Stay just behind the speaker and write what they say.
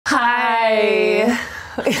Hi!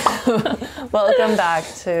 Welcome back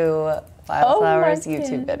to Wildflower's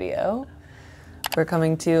YouTube video. We're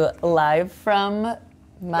coming to you live from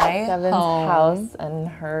my Devon's home. house and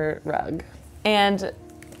her rug. And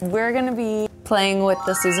we're gonna be playing with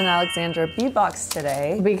the Susan Alexandra beatbox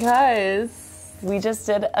today Because we just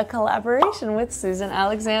did a collaboration with Susan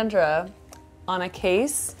Alexandra on a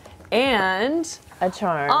case and a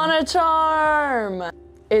charm. on a charm.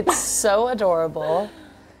 It's so adorable.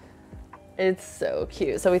 It's so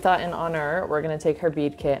cute. So we thought in honor, we're gonna take her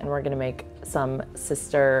bead kit and we're gonna make some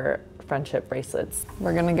sister friendship bracelets.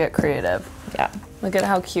 We're gonna get creative. Yeah. Look at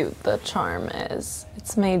how cute the charm is.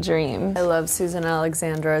 It's my dream. I love Susan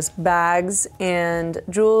Alexandra's bags and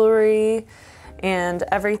jewelry and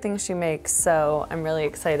everything she makes, so I'm really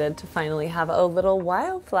excited to finally have a little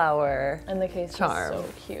wildflower. And the case charm. is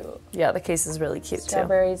so cute. Yeah, the case is really cute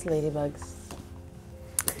Strawberries, ladybugs,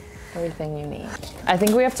 everything you need. I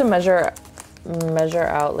think we have to measure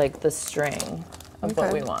out like the string of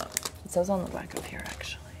what we want. It says on the back of here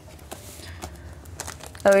actually.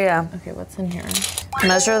 Oh yeah. Okay, what's in here?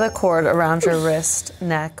 Measure the cord around your wrist,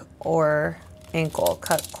 neck, or ankle.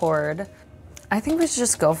 Cut cord. I think we should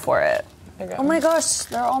just go for it. Okay. Oh my gosh,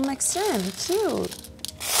 they're all mixed in. Cute.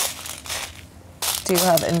 Do you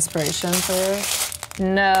have inspiration for yours?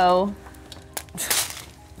 No.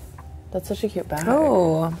 That's such a cute bag.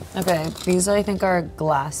 Oh, okay. These I think are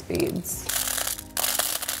glass beads.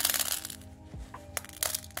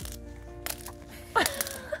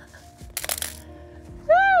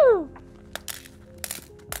 Woo!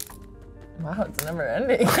 Wow, it's never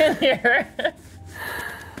ending in here.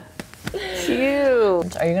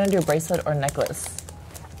 Cute. Are you gonna do a bracelet or necklace?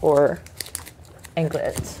 Or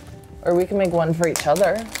anklet? Or we can make one for each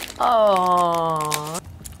other. Oh.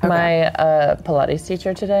 Okay. My Pilates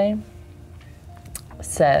teacher today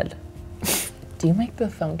said, do you make the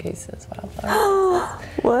phone cases, Wildflower?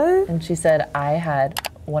 What? And she said, I had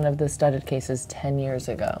one of the studded cases 10 years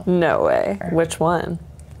ago. No way. Which one?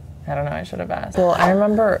 I don't know, I should have asked. Well, I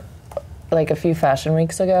remember like a few fashion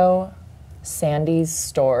weeks ago, Sandy's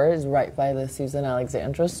store is right by the Susan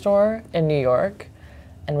Alexandra store in New York.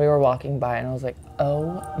 And we were walking by and I was like,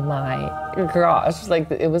 oh my gosh. Like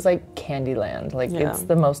it was like Candyland. Like it's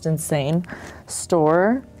the most insane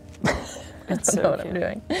store. It's so I don't know what cute. I'm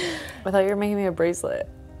doing. I thought you were making me a bracelet.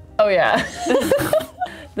 Oh yeah.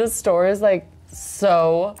 The store is like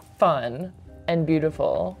so fun and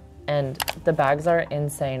beautiful. And the bags are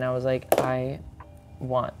insane. I was like, I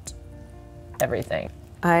want everything.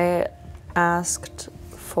 I asked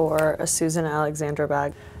for a Susan Alexandra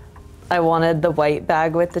bag. I wanted the white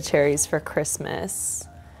bag with the cherries for Christmas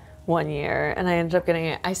one year, and I ended up getting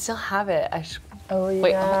it. I still have it. Oh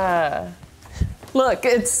yeah. Wait, look,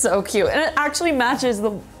 it's so cute. And it actually matches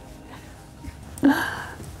the...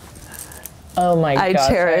 Oh my gosh, I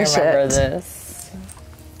cherish I remember it. this.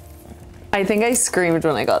 I think I screamed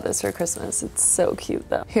when I got this for Christmas. It's so cute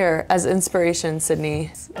though. Here, as inspiration,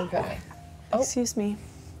 Sydney. Okay. Oh. Excuse me.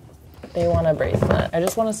 They want a bracelet. I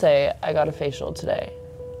just want to say I got a facial today,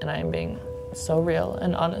 and I am being so real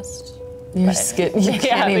and honest. Your skin, you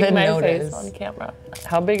can't even my notice. face on camera.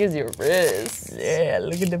 How big is your wrist? Yeah,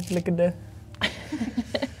 look at the.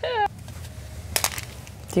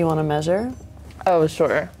 Do you want to measure? Oh,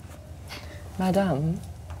 sure. Madame,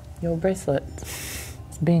 your bracelet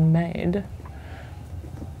is being made.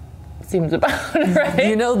 Seems about right.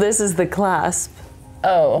 You know this is the clasp.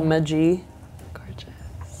 Oh. Magi.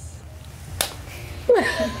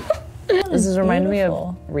 This is reminding me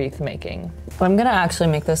of wreath making. I'm gonna actually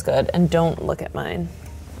make this good, and don't look at mine.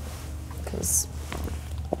 Because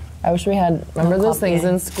I wish we had, remember those things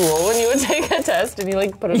copying. in school when you would take a test and you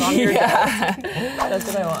like put it on your desk? That's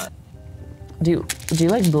what I want. Do you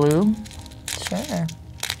like blue? sure.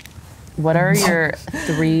 What are your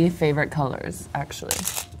 3 favorite colors, actually?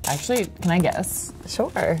 Actually, can I guess?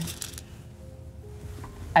 Sure.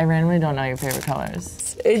 I randomly don't know your favorite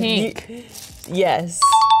colors. Pink. Yes.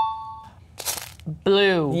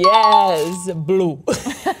 Blue. Yes. Blue.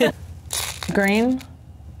 Green?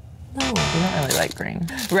 No. You don't really like green.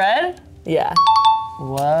 Red? Yeah.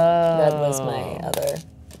 Whoa. That was my other.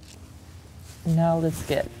 Now let's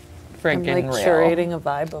get I'm freaking like real. curating a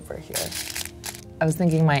vibe over here. I was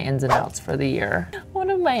thinking my ins and outs for the year. One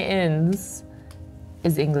of my ins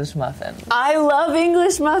is English muffins. I love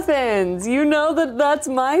English muffins. You know that that's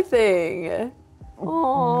my thing.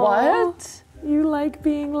 Aww. What? You like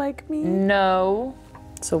being like me? No.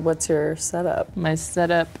 So what's your setup? My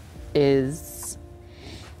setup is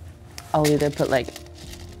I'll either put like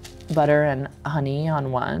butter and honey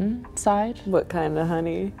on one side. What kind of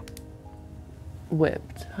honey?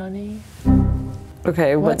 Whipped honey.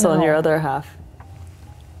 Okay, what's on your now? other half?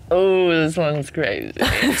 Oh, this one's crazy.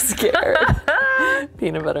 I'm scared.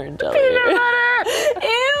 Peanut butter and jelly. Peanut butter!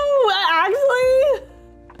 Ew, actually?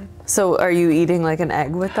 So are you eating like an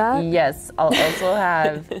egg with that? Yes, I'll also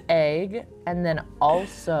have egg and then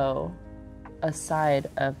also a side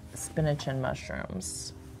of spinach and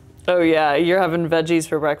mushrooms. Oh yeah, you're having veggies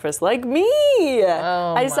for breakfast like me.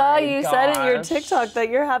 Oh I saw my you said in your gosh. TikTok that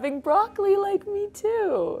you're having broccoli like me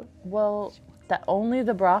too. Well, that only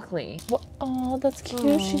the broccoli. Oh, that's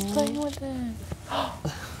cute. She's playing with it.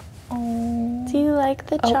 Oh. Do you like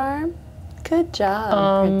the charm? Good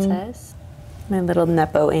job, princess. My little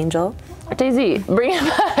Nepo angel. Daisy, bring it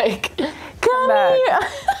back. Come back. here.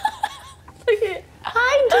 Look at.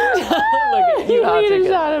 Hi, Daisy. Look at you. Have need to a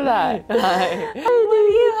get shot of that. Hi. What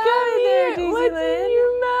do you have there, here? Daisy What's Lynn? in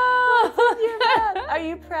your mouth? Your mouth. Are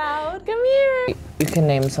you proud? Come here. You can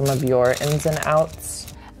name some of your ins and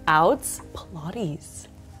outs. Outs? Pilates.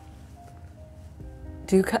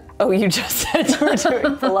 Oh, you just said you were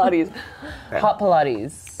doing Pilates. Hot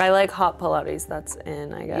Pilates. I like hot Pilates. That's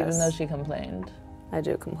in, I guess. Even though she complained. I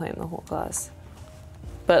do complain the whole class.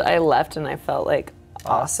 But I left and I felt like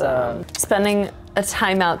awesome. Spending a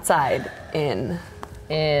time outside in.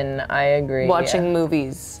 I agree. Watching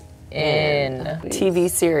movies. In. TV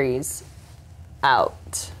series.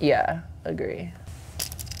 Out. Yeah, agree.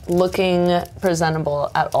 Looking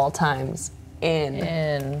presentable at all times.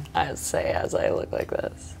 In. I'd say as I look like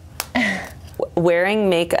this. Wearing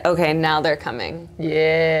makeup. Okay, now they're coming.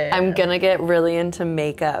 Yeah. I'm gonna get really into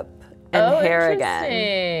makeup and hair again.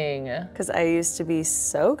 Interesting. Because I used to be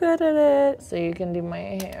so good at it. So you can do my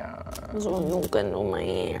hair. So I'm gonna do my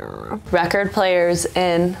hair. Record players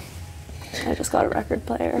in. I just got a record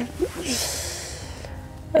player.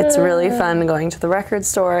 It's really fun going to the record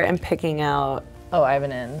store and picking out. Oh, I have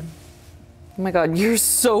an in. Oh my god, you're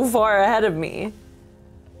so far ahead of me.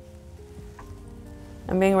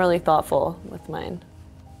 I'm being really thoughtful with mine.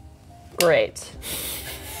 Great.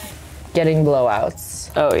 Getting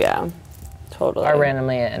blowouts Oh yeah, totally. are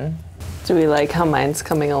randomly in. Do we like how mine's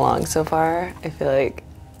coming along so far? I feel like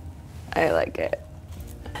I like it.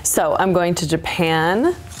 So I'm going to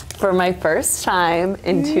Japan for my first time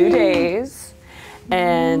in 2 days,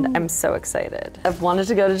 and I'm so excited. I've wanted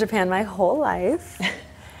to go to Japan my whole life.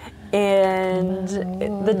 And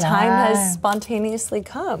the time has spontaneously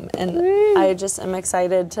come, and I just am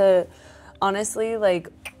excited to honestly like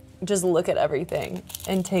just look at everything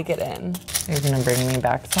and take it in. Are you gonna bring me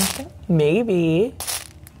back something? Maybe.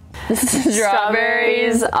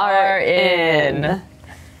 Strawberries are in.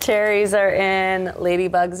 Cherries are in.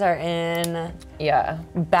 Ladybugs are in. Yeah.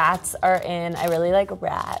 Bats are in. I really like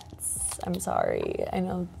rats. I'm sorry. I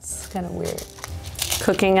know it's kind of weird.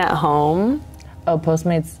 Cooking at home. Oh,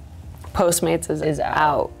 Postmates Is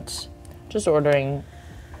out. just ordering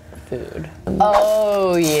food.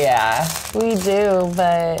 Oh, yeah. We do,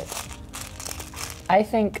 but I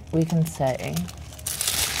think we can say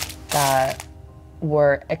that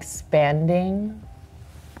we're expanding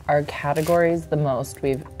our categories the most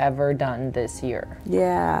we've ever done this year.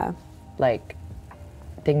 yeah. Like,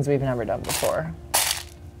 things we've never done before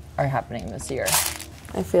are happening this year.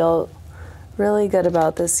 I feel really good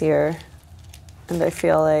about this year, and I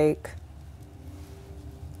feel like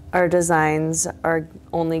our designs are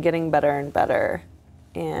only getting better and better,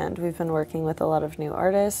 and we've been working with a lot of new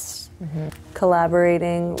artists,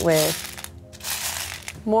 collaborating with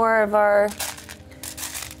more of our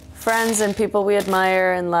friends and people we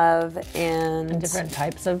admire and love, and Different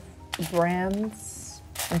types of brands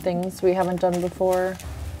and things we haven't done before.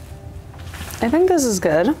 I think this is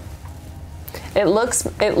good. It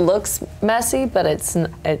looks messy, but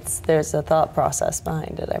there's a thought process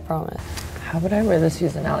behind it, I promise. How would I wear the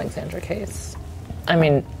Susan Alexandra case? I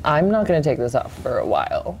mean, I'm not gonna take this off for a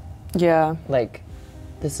while. Yeah. Like,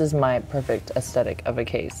 this is my perfect aesthetic of a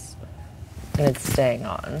case, and it's staying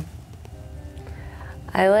on.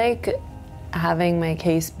 I like having my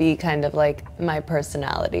case be kind of like my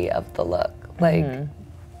personality of the look. Like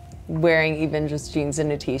wearing even just jeans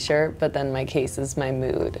and a t-shirt, but then my case is my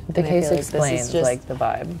mood. The And I case feel like this is explains, just like, the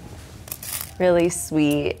vibe. really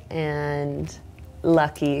sweet and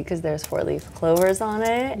lucky because there's 4-leaf clovers on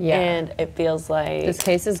it. Yeah. And it feels like, This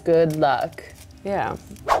case is good luck. yeah.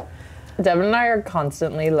 Devon and I are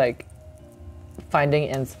constantly, like,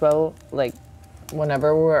 finding inspo. Like,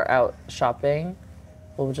 whenever we're out shopping,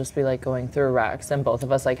 we'll just be, like, going through racks, and both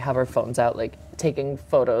of us, like, have our phones out, like, taking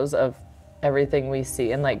photos of everything we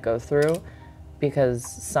see and, like, go through, because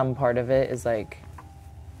some part of it is, like,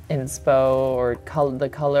 inspo or the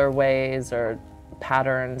colorways or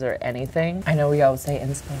patterns or anything. I know we always say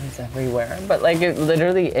inspo is everywhere, but, like, it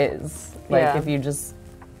literally is. Like, Yeah. if you just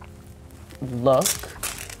look,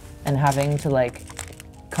 and having to, like,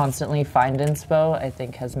 constantly find inspo, I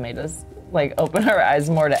think has made us, like, open our eyes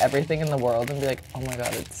more to everything in the world and be like, oh my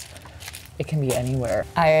God, it can be anywhere.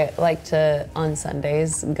 I like to, on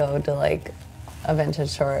Sundays, go to like a vintage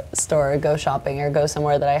store, go shopping, or go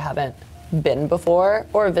somewhere that I haven't been before,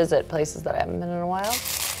 or visit places that I haven't been in a while.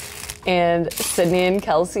 And Sydney and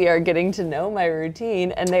Kelsey are getting to know my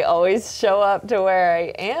routine, and they always show up to where I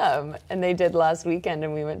am. And they did last weekend,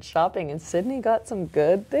 and we went shopping, and Sydney got some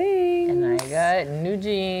good things. And I got new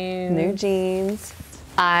jeans. New jeans.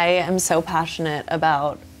 I am so passionate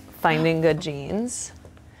about finding good jeans.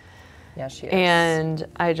 Yeah, she is. And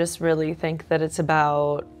I just really think that it's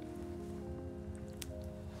about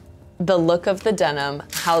the look of the denim,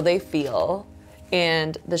 how they feel,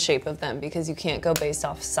 and the shape of them, because you can't go based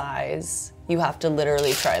off size. You have to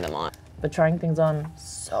literally try them on. But trying things on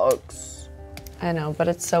sucks. I know, but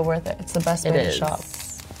it's so worth it. It's the best way to shop.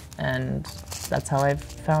 And that's how I've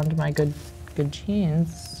found my good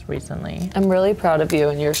jeans recently. I'm really proud of you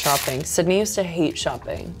and your shopping. Sydney used to hate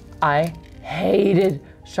shopping. I hated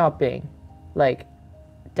shopping. Like,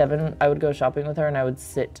 Devon, I would go shopping with her and I would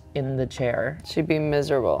sit in the chair. She'd be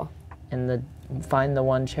miserable. Find the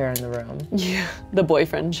one chair in the room. Yeah, the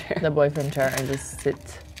boyfriend chair. The boyfriend chair, and just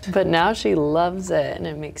sit. But now she loves it, and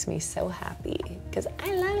it makes me so happy, because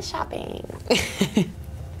I love shopping.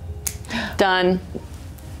 Done.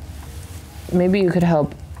 Maybe you could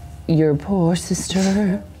help your poor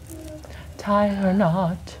sister tie her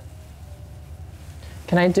knot.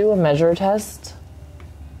 Can I do a measure test?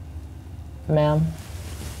 Ma'am?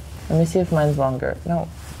 Let me see if mine's longer. No.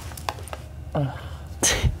 Ugh.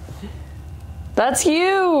 That's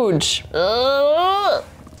huge. Let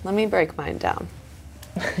me break mine down.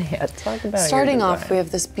 Yeah, talk about Starting your off, design. we have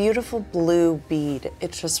this beautiful blue bead.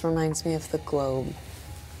 It just reminds me of the globe.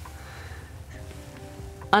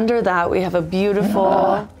 Under that, we have a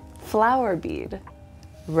beautiful flower bead.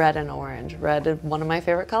 Red and orange. Red is one of my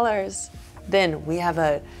favorite colors. Then we have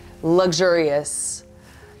a luxurious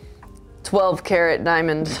 12-karat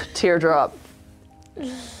diamond teardrop.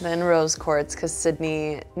 Then rose quartz, because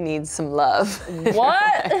Sydney needs some love.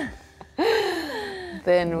 What?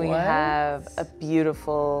 Then we What? have a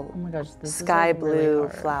beautiful Oh my gosh, this sky is like really blue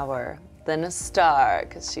hard. flower. Then a star,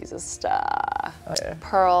 because she's a star. Oh, yeah.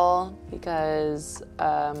 Pearl, because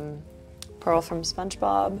Pearl from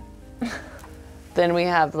SpongeBob. Then we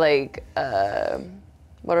have like,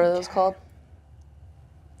 what are those called?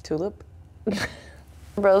 Tulip?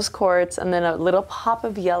 Rose quartz, and then a little pop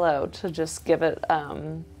of yellow to just give it a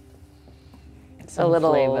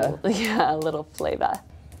little flavor. Yeah, a little flavor.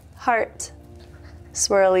 Heart,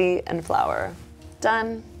 swirly, and flower.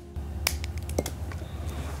 Done.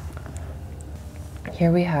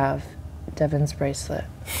 Here we have Devon's bracelet.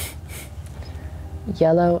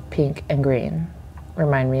 Yellow, pink, and green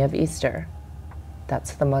remind me of Easter.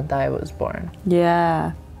 That's the month I was born.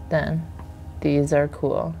 Yeah. Then, these are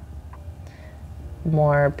cool.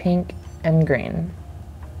 More pink and green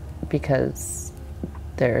because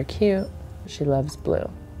they're cute. She loves blue.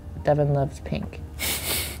 Devon loves pink.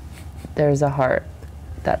 There's a heart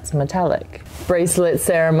that's metallic. Bracelet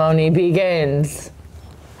ceremony begins.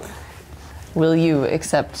 Will you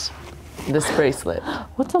accept this bracelet?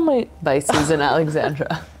 What's on my... By Susan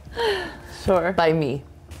Alexandra. Sure. By me.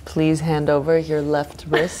 Please hand over your left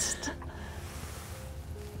wrist.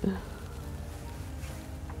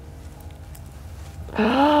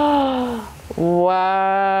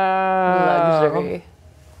 Wow. Luxury.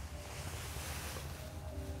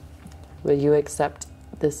 Will you accept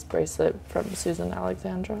this bracelet from Susan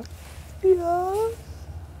Alexandra? Yeah.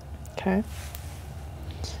 Okay.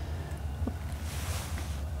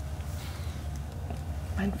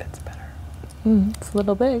 Mine fits better. It's a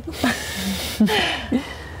little big.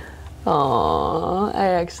 Aww, I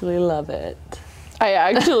actually love it. I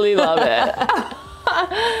actually love it.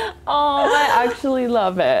 Oh, I actually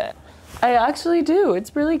love it. I actually do.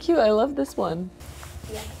 It's really cute. I love this one.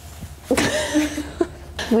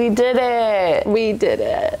 We did it. We did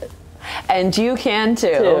it. And you can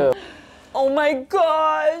too. Oh my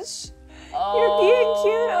gosh. You're being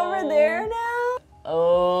cute over there now.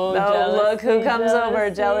 Oh, No, jealousy, look who comes over.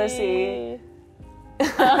 Jealousy.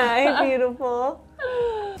 Hi, beautiful.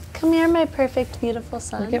 Come here, my perfect, beautiful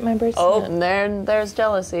son. Look at my bracelet. Oh, there's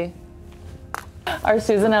jealousy. Our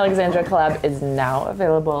Susan Alexandra collab is now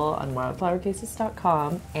available on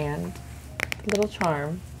wildflowercases.com and a little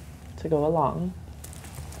charm to go along.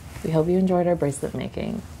 We hope you enjoyed our bracelet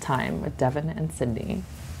making time with Devon and Sydney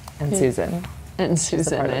and Susan. And a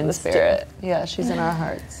Susan part of in this spirit. Yeah, she's in our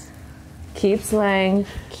hearts. Keep slaying,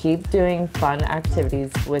 keep doing fun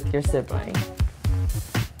activities with your sibling.